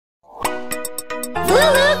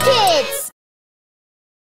LooLoo Kids!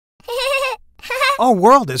 Our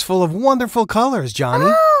world is full of wonderful colors, Johnny.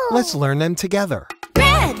 Oh. Let's learn them together.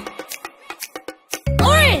 Red,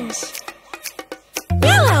 orange,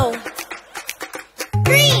 yellow,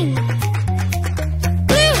 green,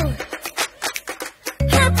 blue,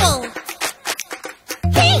 purple,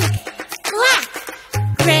 pink, black,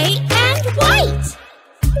 gray, and white.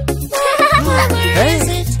 What color is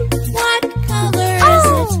it? What color is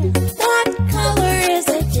it? What color is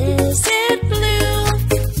it? Is it blue?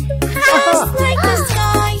 Just like the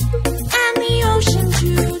sky and the ocean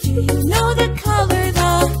too. Do you know the color?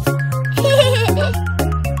 The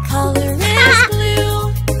color is blue.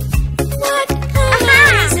 What color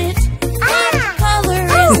is it? What color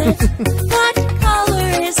is it? What color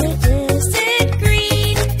is it? Is it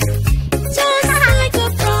green? Just like a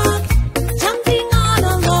frog jumping on a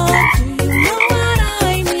log. Do you know what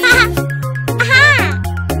I mean?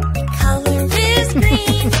 The color is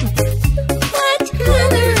green. What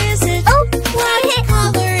color is it? What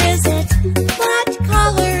color is it? What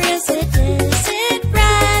color is it? Is it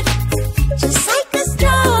red? Just like a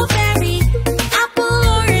strawberry, apple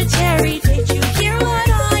or a cherry. Did you hear what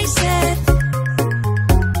I said?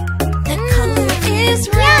 The color is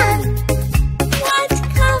red. What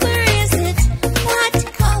color is it? What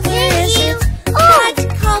color is it? What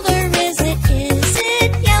color is it? Is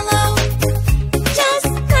it yellow?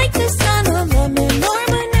 Just like the sun, a lemon or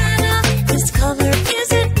banana. This color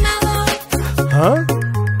isn't mellow. Huh?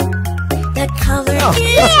 The color is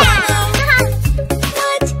yellow.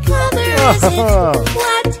 What color is it?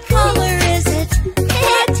 What color is it?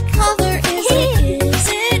 What color is it? Is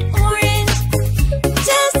it orange?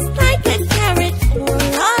 Just like a carrot or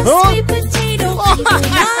a sweet potato, even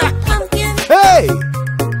a pumpkin. Hey!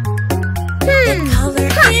 The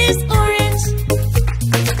color is orange.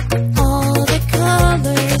 All the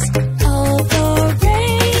colors of the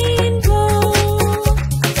rainbow.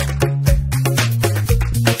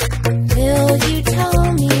 Will you tell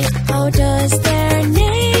me, how does their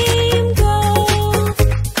name go?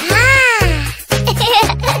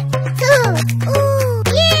 Cool! Ooh,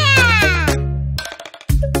 yeah!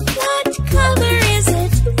 What color is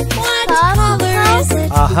it? What color is it?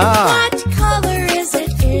 Aha! What color is it?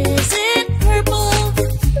 Is it purple?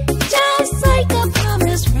 Just like a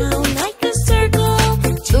promise, round like a circle.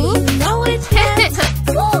 Do you know it yet?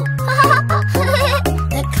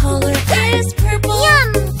 The color is purple.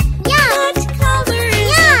 What color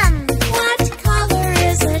is it? What color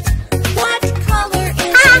is it? What color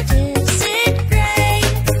is it? Is it gray?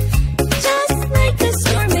 Just like a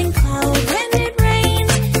storming cloud when it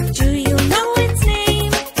rains. Do you know its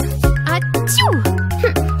name?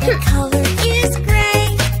 The color is gray.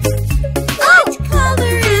 What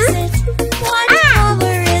color is it? What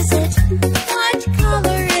color is it? What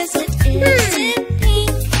color is it? Is it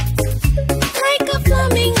pink? Like a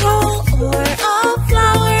flamingo or a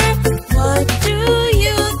flower? What do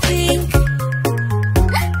you think?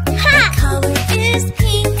 The color is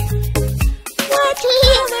pink. What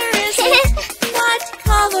color is it? What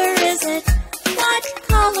color is it? What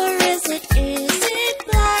color is it? Is it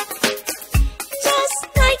black? Just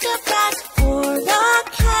like a bat or a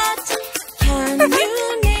cat. Can you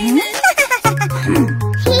name it?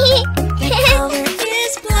 The color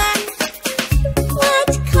is black. What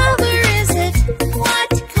color is it?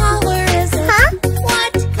 What color is it?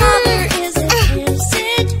 What color is it? Is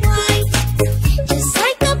it white? Just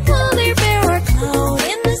like a polar bear or cloud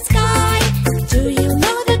in the sky. Do you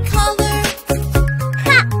know the color?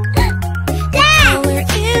 The color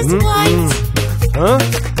is white. Huh?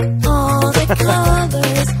 All the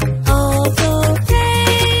colors of the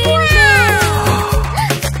rainbow.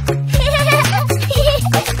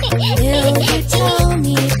 Will you tell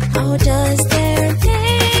me, how does their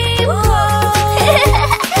name go?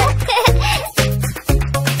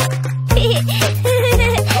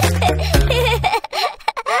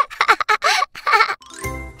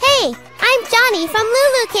 Hey, I'm Johnny from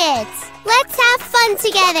LooLoo Kids. Let's have fun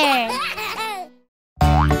together.